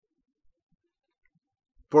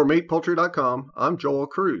For MeatPoultry.com, I'm Joel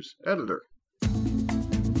Cruz, editor.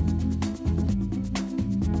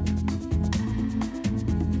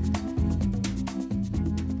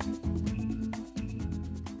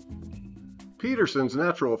 Peterson's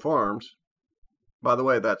Natural Farms, by the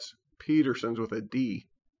way, that's Peterson's with a D,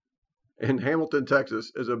 in Hamilton,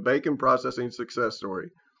 Texas, is a bacon processing success story,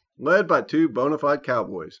 led by two bona fide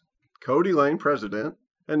cowboys, Cody Lane, president,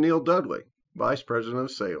 and Neil Dudley, vice president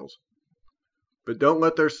of sales. But don't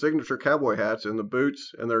let their signature cowboy hats and the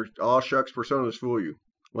boots and their aw-shucks personas fool you.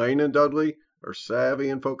 Lane and Dudley are savvy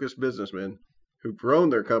and focused businessmen who've grown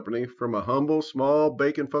their company from a humble, small,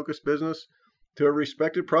 bacon-focused business to a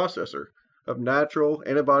respected processor of natural,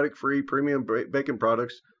 antibiotic-free premium bacon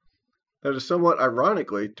products that is somewhat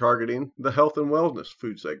ironically targeting the health and wellness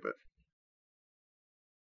food segment.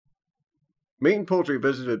 Meat and Poultry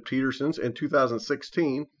visited Peterson's in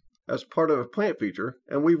 2016 as part of a plant feature,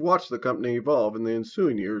 and we've watched the company evolve in the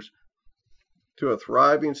ensuing years to a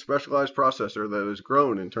thriving specialized processor that has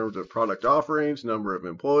grown in terms of product offerings, number of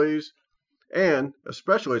employees, and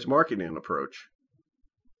especially its marketing approach.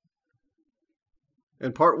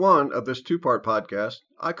 In part one of this two-part podcast,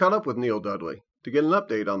 I caught up with Neil Dudley to get an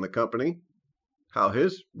update on the company, how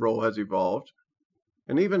his role has evolved,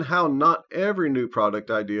 and even how not every new product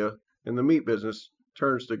idea in the meat business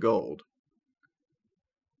turns to gold.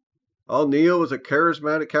 Neil is a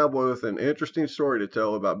charismatic cowboy with an interesting story to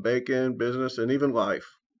tell about bacon, business, and even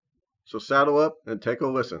life. So saddle up and take a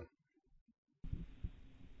listen.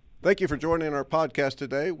 Thank you for joining our podcast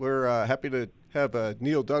today. We're happy to have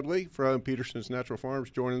Neil Dudley from Peterson's Natural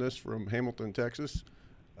Farms joining us from Hamilton, Texas.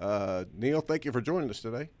 Neil, thank you for joining us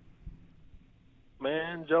today.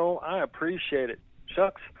 Man, Joel, I appreciate it.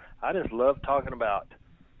 Shucks, I just love talking about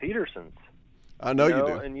Peterson's. I know you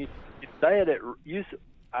do. And you say it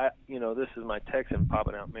this is my Texan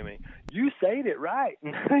popping out, Mimi. You said it right.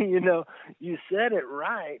 You said it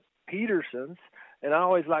right, Peterson's. And I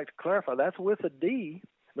always like to clarify, that's with a D,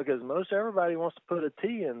 because most everybody wants to put a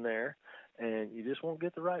T in there, and you just won't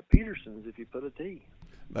get the right Peterson's if you put a T.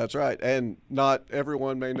 That's right. And not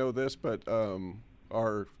everyone may know this, but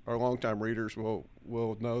our longtime readers will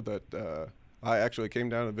know that I actually came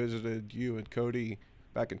down and visited you and Cody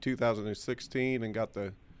back in 2016 and got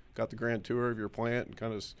the grand tour of your plant and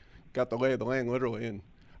kind of got the lay of the land literally. And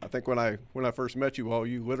I think when I first met you all,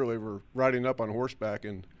 you literally were riding up on horseback,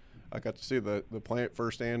 and I got to see the plant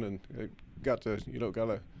firsthand, and it got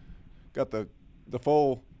the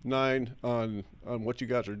full nine on what you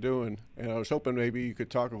guys are doing. And I was hoping maybe you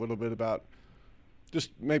could talk a little bit about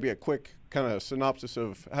just maybe a quick kind of synopsis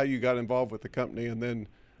of how you got involved with the company, and then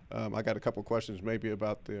I got a couple questions maybe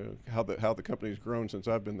about how the company's grown since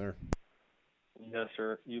I've been there. Yes,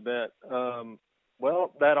 sir. You bet.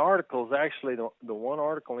 Well, that article is actually the one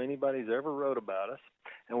article anybody's ever wrote about us,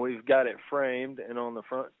 and we've got it framed. And on the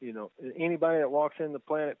front, anybody that walks in the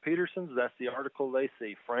plant at Peterson's, that's the article they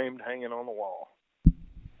see framed hanging on the wall.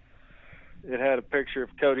 It had a picture of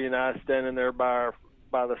Cody and I standing there by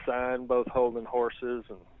the sign, both holding horses,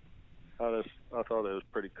 and I thought it was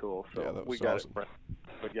pretty cool. So yeah, we got awesome.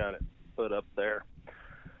 We got it put up there.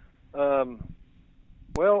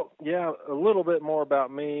 Well, yeah, a little bit more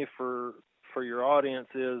about me for your audience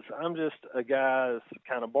is I'm just a guy that's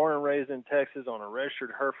kind of born and raised in Texas on a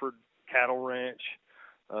registered Hereford cattle ranch.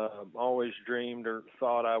 Always dreamed or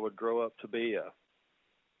thought I would grow up to be a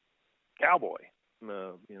cowboy,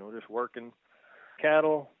 just working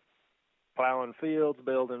cattle, plowing fields,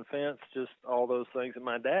 building fence, just all those things that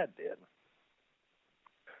my dad did.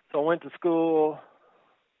 So I went to school,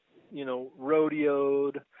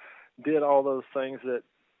 rodeoed, did all those things that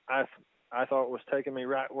I thought was taking me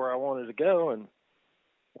right where I wanted to go. And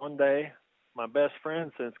one day, my best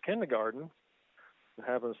friend since kindergarten, who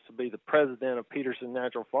happens to be the president of Peterson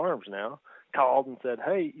Natural Farms now, called and said,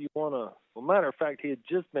 hey, you want to, well, matter of fact, he had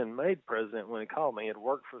just been made president when he called me. He had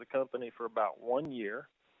worked for the company for about 1 year,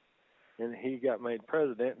 and he got made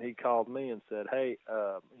president, and he called me and said, hey,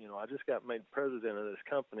 I just got made president of this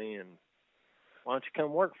company, and why don't you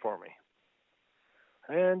come work for me?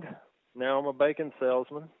 And now I'm a bacon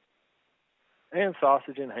salesman and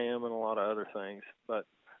sausage and ham and a lot of other things. But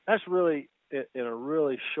that's really, in a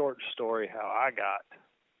really short story, how I got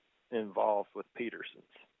involved with Peterson's.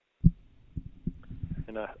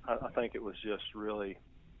 And I think it was just really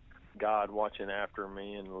God watching after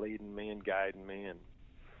me and leading me and guiding me. And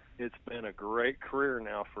it's been a great career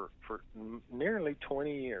now for nearly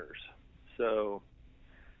 20 years. So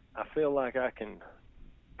I feel like I can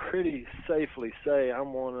pretty safely say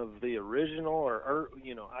I'm one of the original, or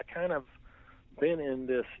I kind of been in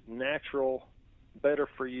this natural, better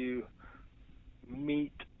for you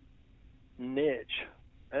meat niche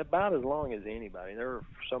about as long as anybody. There were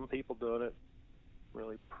some people doing it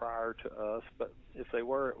really prior to us, but if they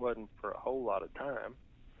were, it wasn't for a whole lot of time.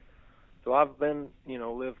 So I've been,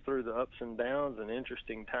 lived through the ups and downs and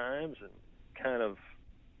interesting times and kind of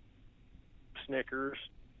snickers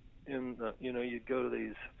in the, you'd go to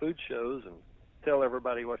these food shows and tell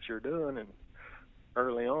everybody what you're doing, and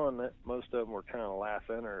early on that most of them were kind of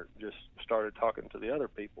laughing or just started talking to the other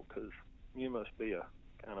people because you must be a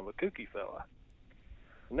kind of a kooky fella.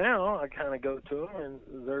 Now I kind of go to them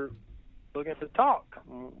and they're looking to talk.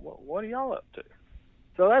 What are y'all up to?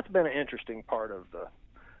 So that's been an interesting part of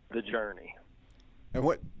the journey. And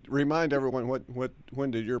remind everyone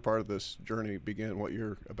when did your part of this journey begin? What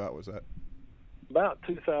year about was that? About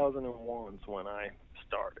 2001 is when I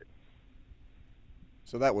started.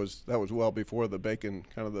 So that was well before the bacon,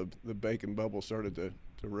 kind of the bacon bubble started to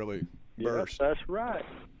really burst. Yes, that's right.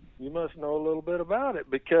 You must know a little bit about it,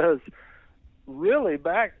 because really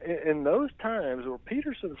back in those times where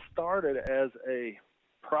Peterson started as a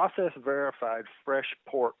process verified fresh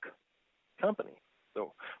pork company.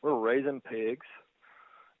 So we're raising pigs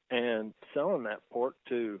and selling that pork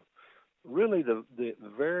to really the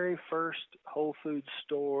very first Whole Foods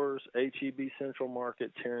stores, H-E-B Central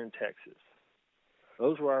Markets here in Texas.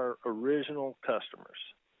 Those were our original customers.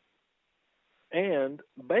 And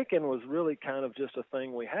bacon was really kind of just a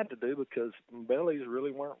thing we had to do because bellies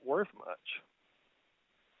really weren't worth much.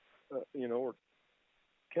 We're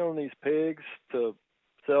killing these pigs to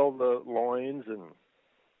sell the loins and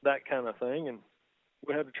that kind of thing, and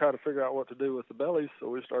we had to try to figure out what to do with the bellies, so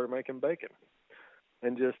we started making bacon.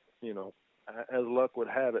 And just, as luck would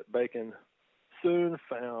have it, bacon soon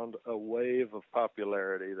found a wave of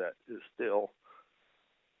popularity that is still,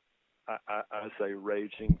 I say,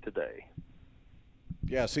 raging today.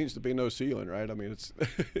 Yeah, it seems to be no ceiling, right? I mean,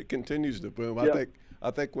 it continues to boom. Yep.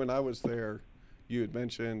 I think when I was there, you had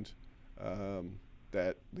mentioned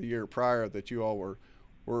that the year prior that you all were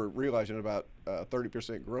realizing about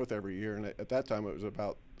 30% growth every year, and at that time it was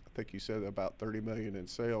about, I think you said about 30 million in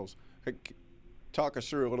sales. Talk us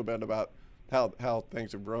through a little bit about how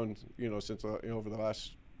things have grown, since over the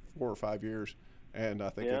last 4 or 5 years. And I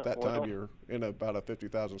think at that time you're in about a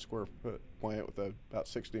 50,000 square foot plant with about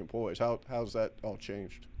 60 employees. How's that all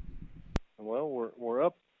changed? Well, we're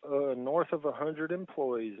up north of 100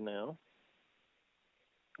 employees now.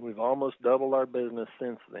 We've almost doubled our business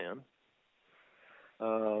since then.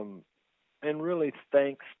 And really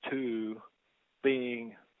thanks to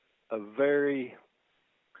being a very,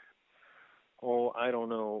 I don't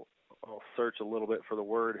know, I'll search a little bit for the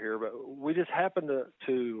word here, but we just happened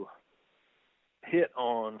to hit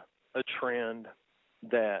on a trend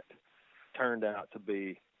that turned out to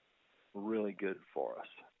be really good for us,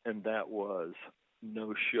 and that was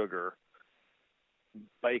no sugar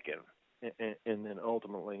bacon, and then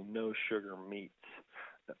ultimately no sugar meats,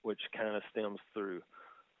 which kind of stems through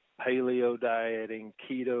paleo dieting,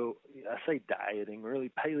 keto, I say dieting, really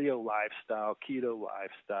paleo lifestyle, keto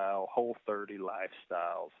lifestyle, Whole30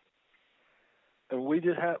 lifestyles. And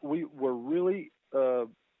we were really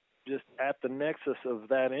just at the nexus of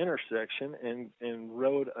that intersection and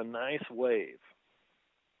rode a nice wave.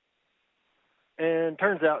 And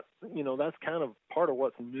turns out, that's kind of part of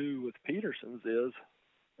what's new with Peterson's is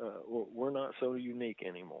we're not so unique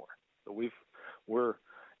anymore. So we're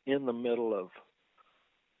in the middle of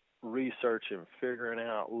researching, figuring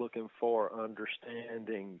out, looking for,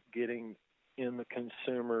 understanding, getting in the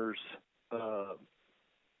consumer's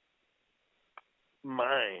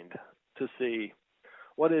mind to see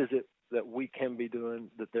what is it that we can be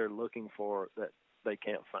doing that they're looking for that they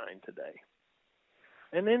can't find today.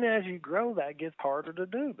 And then as you grow, that gets harder to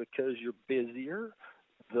do because you're busier.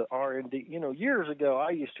 The R&D, years ago,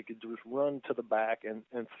 I used to just run to the back and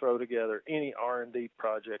throw together any R&D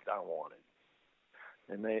project I wanted.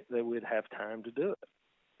 And they would have time to do it.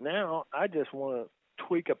 Now, I just want to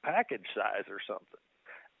tweak a package size or something.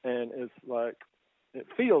 And it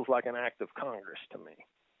feels like an act of Congress to me.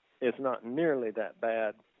 It's not nearly that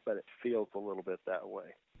bad, but it feels a little bit that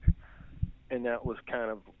way. And that was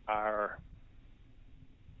kind of our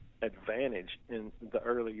advantage in the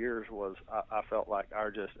early years was I felt like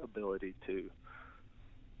our just ability to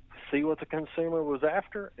see what the consumer was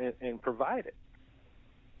after and provide it.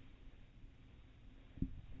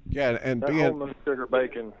 Yeah, and that whole no sugar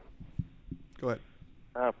bacon. Go ahead.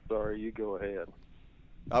 I'm sorry, you go ahead.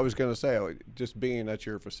 I was going to say, just being at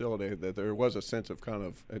your facility, that there was a sense of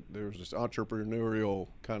there was this entrepreneurial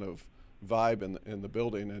kind of vibe in the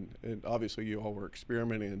building, and obviously you all were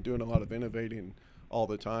experimenting and doing a lot of innovating all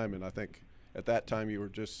the time, and I think at that time you were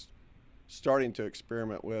just starting to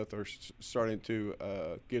experiment with, or starting to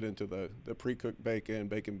get into the pre-cooked bacon,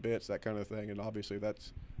 bacon bits, that kind of thing. And obviously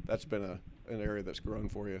that's been an area that's grown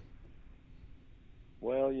for you.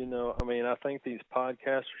 Well, I mean, I think these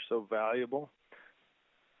podcasts are so valuable,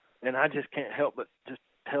 and I just can't help but just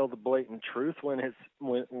tell the blatant truth when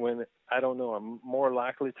I don't know, I'm more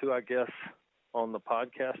likely to, I guess, on the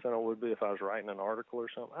podcast than I would be if I was writing an article or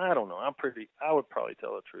something. I don't know. I would probably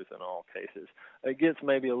tell the truth in all cases. It gets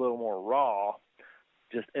maybe a little more raw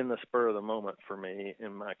just in the spur of the moment for me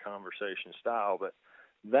in my conversation style, but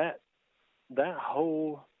that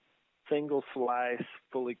whole single slice,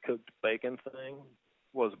 fully cooked bacon thing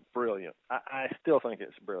was brilliant. I still think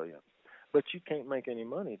it's brilliant, but you can't make any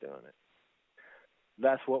money doing it.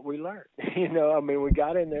 That's what we learned. I mean, we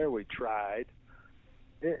got in there, we tried.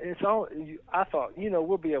 It's all. I thought,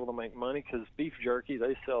 we'll be able to make money because beef jerky,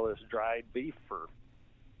 they sell this dried beef for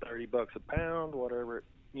 $30 a pound, whatever it,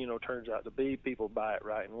 turns out to be. People buy it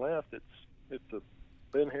right and left. It's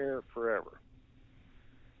been here forever.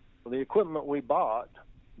 Well, the equipment we bought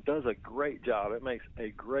does a great job. It makes a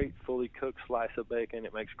great fully cooked slice of bacon.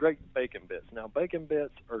 It makes great bacon bits. Now, bacon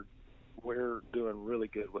bits we're doing really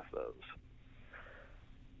good with those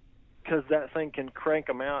because that thing can crank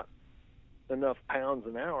them out enough pounds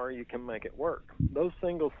an hour, you can make it work. Those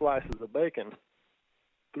single slices of bacon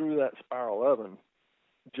through that spiral oven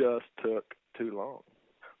just took too long.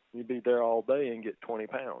 You'd be there all day and get 20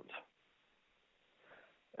 pounds.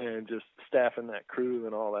 And just staffing that crew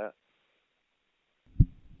and all that.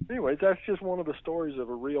 Anyways, that's just one of the stories of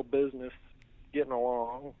a real business getting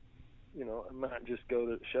along. It might just go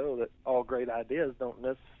to show that all great ideas don't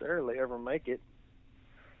necessarily ever make it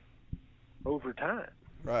over time.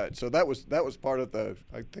 Right. So that was part of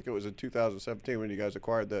I think it was in 2017 when you guys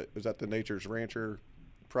acquired was that the Nature's Rancher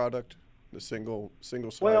product, the single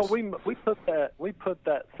slice? Well, we put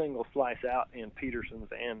that single slice out in Peterson's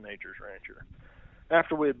and Nature's Rancher.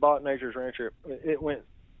 After we had bought Nature's Rancher, it went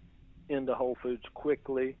into Whole Foods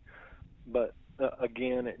quickly, but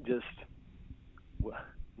again, it just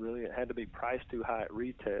really it had to be priced too high at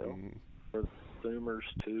retail for consumers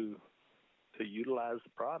to utilize the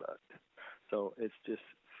product. So it's just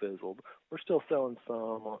fizzled. We're still selling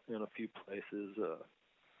some in a few places,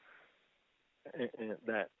 and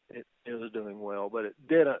that it was doing well, but it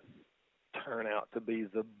didn't turn out to be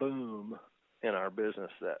the boom in our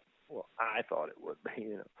business that I thought it would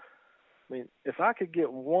be. I mean, if I could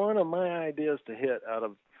get one of my ideas to hit out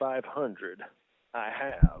of 500,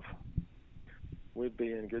 we'd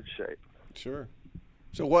be in good shape. Sure.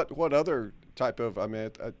 So what other type of, I mean,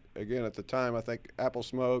 again, at the time, I think apple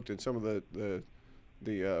smoked and some of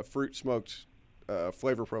the fruit smoked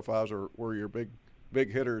flavor profiles were your big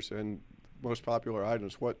hitters and most popular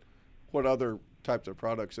items. What other types of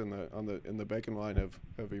products in the bacon line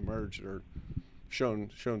have emerged or shown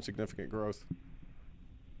significant growth?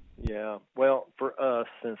 Yeah, well, for us,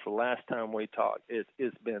 since the last time we talked,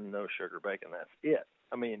 it's been no sugar bacon. That's it.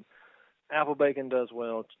 I mean, apple bacon does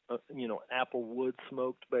well. Apple wood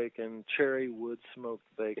smoked bacon, cherry wood smoked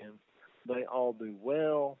bacon, they all do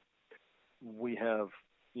well. We have,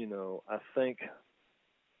 I think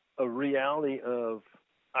a reality of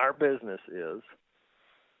our business is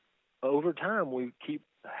over time we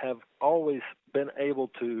have always been able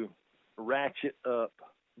to ratchet up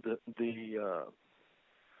the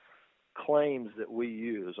claims that we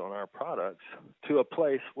use on our products to a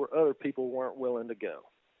place where other people weren't willing to go.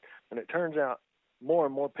 And it turns out more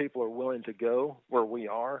and more people are willing to go where we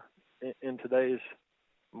are in today's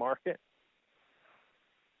market.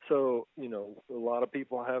 So, a lot of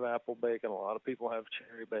people have apple bacon, a lot of people have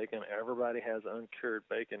cherry bacon, everybody has uncured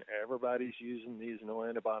bacon, everybody's using these no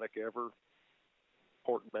antibiotic ever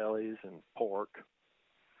pork bellies and pork.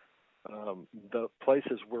 The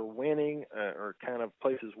places we're winning are kind of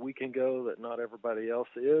places we can go that not everybody else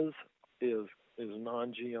is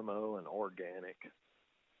non-GMO and organic.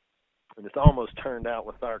 And it's almost turned out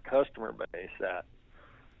with our customer base that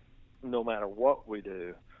no matter what we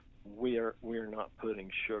do, we're not putting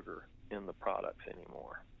sugar in the products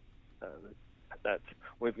anymore.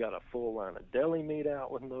 We've got a full line of deli meat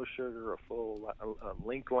out with no sugar, a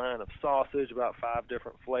link line of sausage, about 5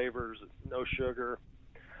 different flavors, no sugar,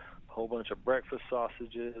 a whole bunch of breakfast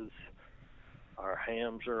sausages. Our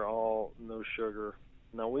hams are all no sugar.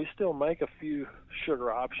 Now, we still make a few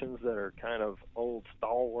sugar options that are kind of old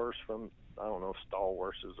stalwarts from, I don't know if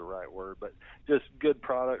stalwarts is the right word, but just good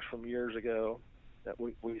products from years ago that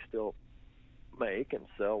we still make and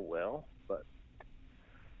sell well. But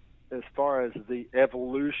as far as the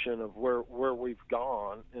evolution of where we've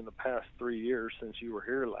gone in the past 3 years since you were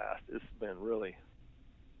here last, it's been really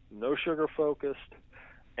no sugar focused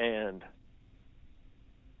and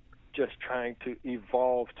just trying to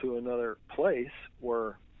evolve to another place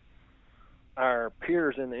where our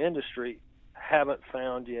peers in the industry haven't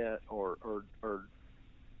found yet, or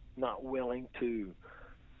not willing to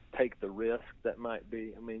take the risk that might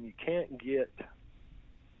be. I mean, you can't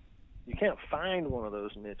find one of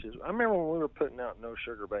those niches. I remember when we were putting out no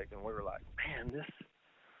sugar bacon, we were like, man,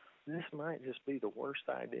 this might just be the worst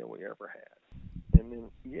idea we ever had. And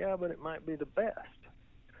then, yeah, but it might be the best.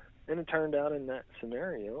 And it turned out in that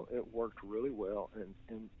scenario, it worked really well,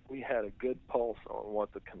 and we had a good pulse on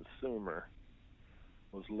what the consumer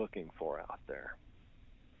was looking for out there.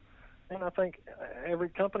 And I think every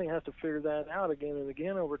company has to figure that out again and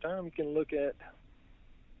again over time. You can look at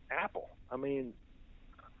Apple. I mean,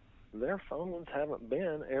 their phones haven't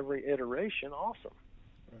been every iteration awesome,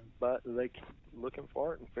 right, but they keep looking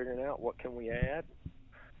for it and figuring out what can we add.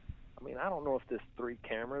 I mean, I don't know if this 3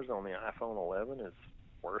 cameras on the iPhone 11 is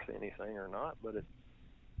worth anything or not, but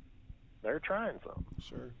they're trying something.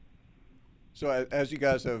 Sure. So as you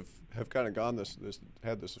guys have kind of gone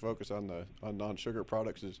had this focus on non-sugar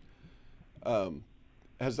products,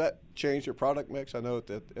 has that changed your product mix? I know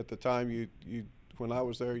at the time you when I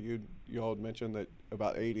was there, you all had mentioned that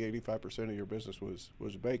about 85% of your business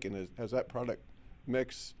was bacon. Has that product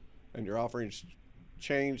mix and your offerings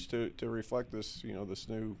changed to reflect this this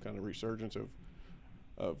new kind of resurgence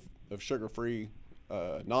of sugar-free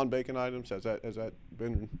non-bacon items? Has that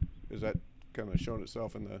kind of shown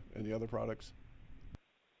itself in the other products?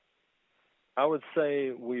 I would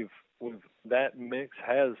say that mix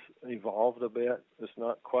has evolved a bit. It's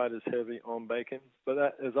not quite as heavy on bacon, but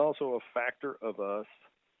that is also a factor of us.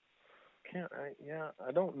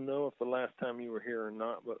 I don't know if the last time you were here or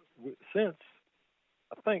not, but since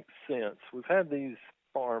we've had these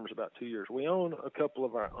farms about 2 years, we own a couple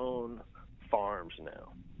of our own farms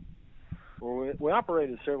now. We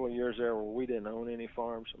operated several years there where we didn't own any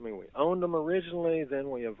farms. I mean, we owned them originally, then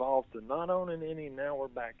we evolved to not owning any. Now we're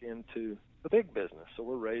back into the pig business. So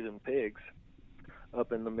we're raising pigs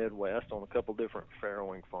up in the Midwest on a couple different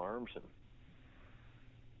farrowing farms. And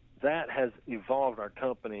that has evolved our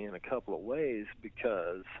company in a couple of ways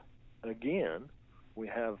because, again, we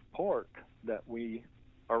have pork that we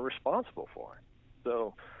are responsible for.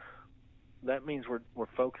 So that means we're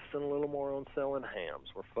focusing a little more on selling hams.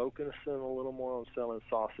 We're focusing a little more on selling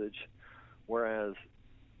sausage, whereas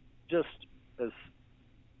just as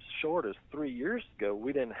short as 3 years ago,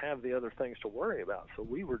 we didn't have the other things to worry about. So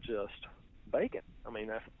we were just bacon. I mean,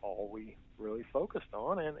 that's all we really focused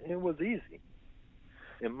on, and it was easy.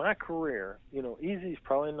 In my career, easy is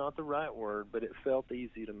probably not the right word, but it felt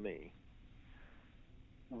easy to me.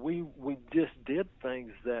 We just did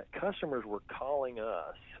things that customers were calling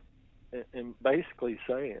us and basically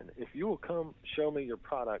saying, if you will come show me your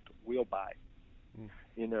product, we'll buy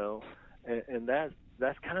it. And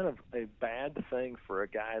that's kind of a bad thing for a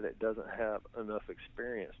guy that doesn't have enough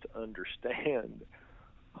experience to understand,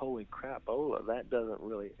 holy crapola, that doesn't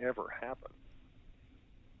really ever happen.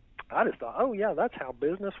 I just thought, oh yeah, that's how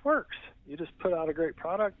business works. You just put out a great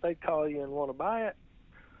product, they call you and want to buy it.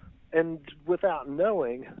 And without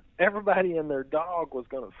knowing, everybody and their dog was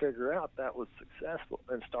going to figure out that was successful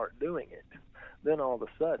and start doing it. Then all of a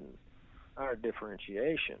sudden, our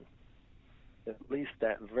differentiation, at least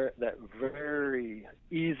that very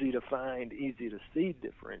easy to find, easy to see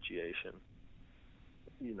differentiation,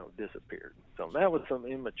 disappeared. So that was some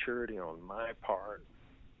immaturity on my part,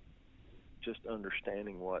 just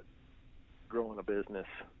understanding what growing a business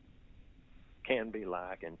can be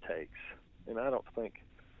like and takes. And I don't think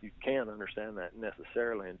you can understand that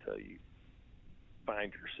necessarily until you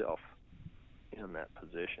find yourself in that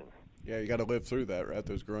position. Yeah, you got to live through that, right?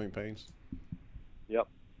 Those growing pains. Yep.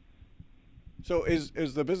 So is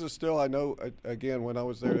the business still? I know again when I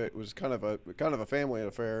was there, it was kind of a family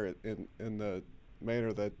affair in the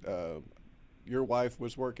manner that your wife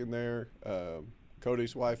was working there,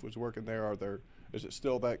 Cody's wife was working there. Is it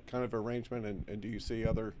still that kind of arrangement? And do you see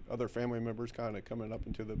other family members kind of coming up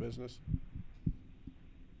into the business?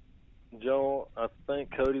 Joel, I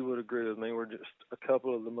think Cody would agree with me. We're just a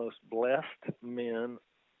couple of the most blessed men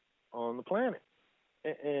on the planet.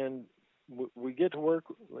 And we get to work,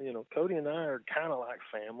 Cody and I are kind of like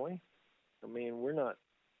family. I mean, we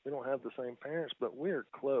don't have the same parents, but we're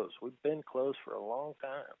close. We've been close for a long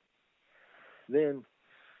time. Then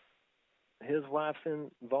his wife's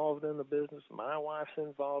involved in the business. My wife's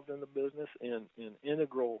involved in the business in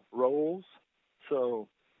integral roles. So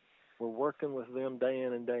we're working with them day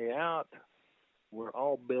in and day out. We're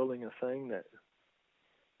all building a thing that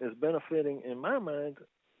is benefiting, in my mind,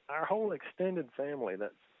 our whole extended family.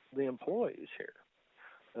 That's the employees here.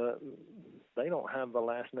 They don't have the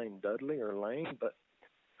last name Dudley or Lane, but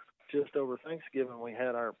just over Thanksgiving, we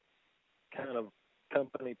had our kind of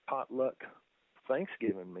company potluck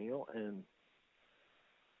Thanksgiving meal, and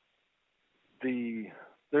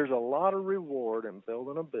there's a lot of reward in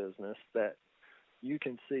building a business that you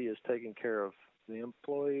can see is taking care of the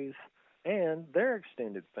employees and their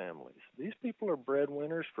extended families. These people are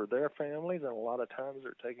breadwinners for their families, and a lot of times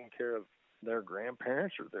they're taking care of their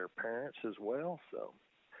grandparents or their parents as well. So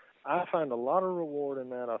I find a lot of reward in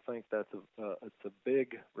that. I think that's it's a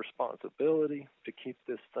big responsibility to keep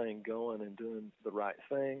this thing going and doing the right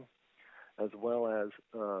thing, as well as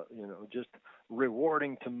just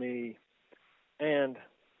rewarding to me and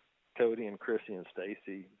Cody and Chrissy and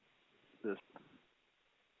Stacy, this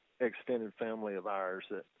extended family of ours,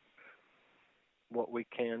 that what we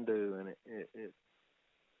can do. And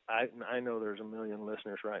I know there's a million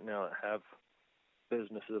listeners right now that have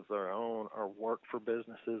businesses of their own or work for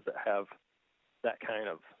businesses that have that kind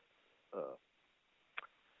of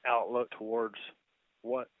outlook towards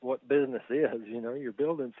what business is. You're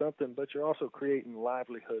building something, but you're also creating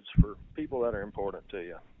livelihoods for people that are important to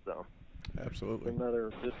you. So absolutely,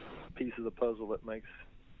 another just piece of the puzzle that makes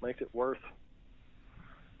it worth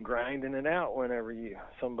grinding it out whenever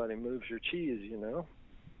somebody moves your cheese.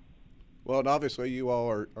 Well, and obviously you all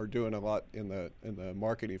are doing a lot in the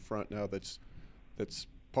marketing front now. That's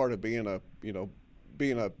part of being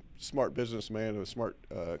a smart businessman, a smart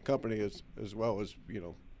company, as well as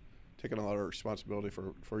taking a lot of responsibility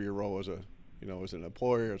for your role as an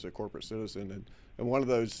employer, as a corporate citizen, and one of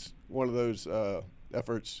those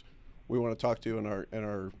efforts we want to talk to in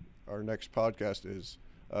our next podcast is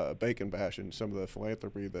Bacon Bash and some of the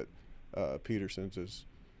philanthropy that Peterson's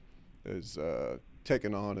is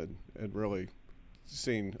taken on and really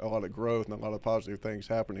seen a lot of growth and a lot of positive things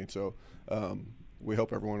happening. So we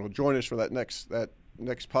hope everyone will join us for that next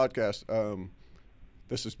podcast.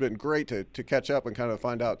 This has been great to catch up and kind of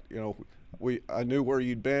find out, I knew where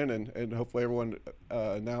you'd been, and hopefully everyone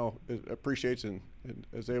now appreciates and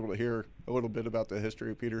is able to hear a little bit about the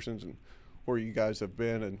history of Peterson's and where you guys have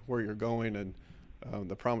been and where you're going, and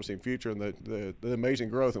the promising future and the amazing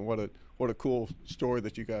growth, and what a cool story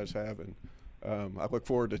that you guys have. And I look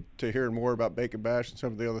forward to hearing more about Bacon Bash and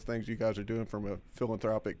some of the other things you guys are doing from a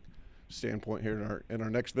philanthropic standpoint here in our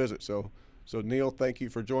next visit. So Neil, thank you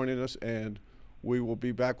for joining us, and we will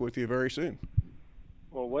be back with you very soon.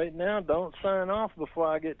 Well, wait now. Don't sign off before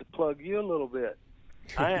I get to plug you a little bit.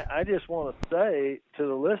 I just want to say to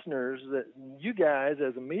the listeners that you guys,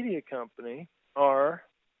 as a media company, are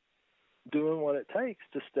doing what it takes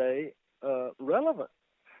to stay relevant.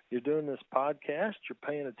 You're doing this podcast. You're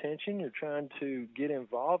paying attention. You're trying to get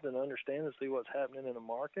involved and understand and see what's happening in the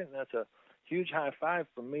market. And that's a huge high five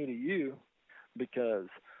from me to you, because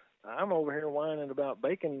I'm over here whining about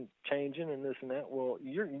bacon changing and this and that. Well,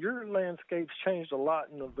 your landscape's changed a lot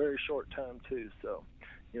in a very short time too. So,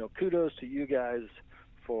 kudos to you guys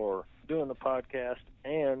for doing the podcast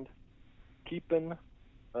and keeping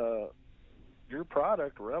your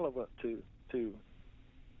product relevant to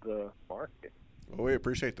the market. Well, we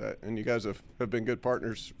appreciate that, and you guys have been good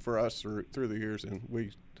partners for us through the years, and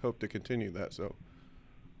we hope to continue that. So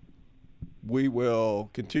we will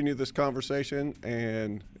continue this conversation,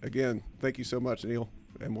 and again, thank you so much, Neil,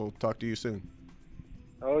 and we'll talk to you soon.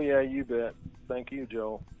 Oh, yeah, you bet. Thank you,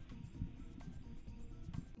 Joel.